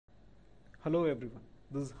Hello everyone,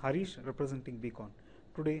 this is Harish representing Beacon.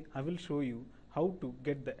 Today I will show you how to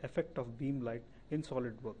get the effect of beam light in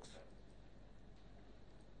SolidWorks.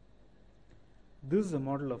 This is a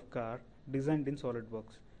model of car designed in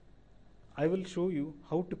SolidWorks. I will show you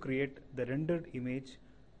how to create the rendered image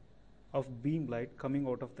of beam light coming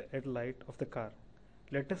out of the headlight of the car.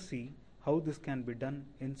 Let us see how this can be done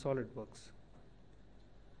in SolidWorks.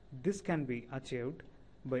 This can be achieved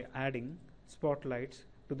by adding spotlights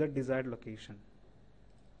to the desired location,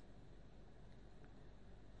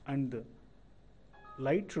 and the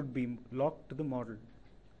light should be locked to the model.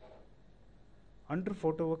 Under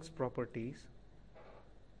PhotoWorks properties,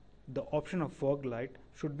 the option of fog light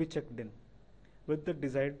should be checked in with the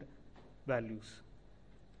desired values.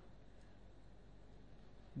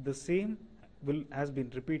 The same has been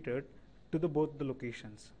repeated to both the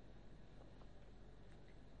locations.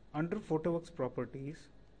 Under PhotoWorks properties,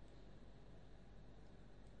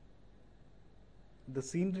 the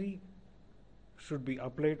scenery should be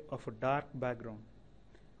applied of a dark background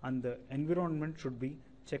and the environment should be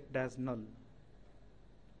checked as null.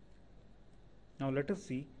 Now let us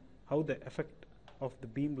see how the effect of the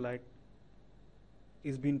beam light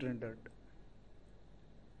is being rendered.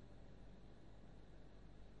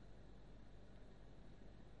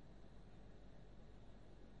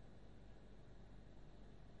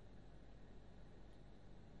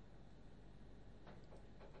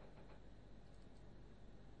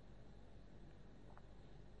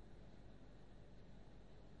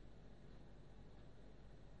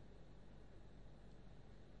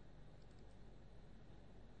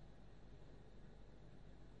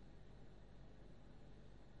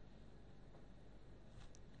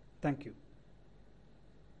 Thank you.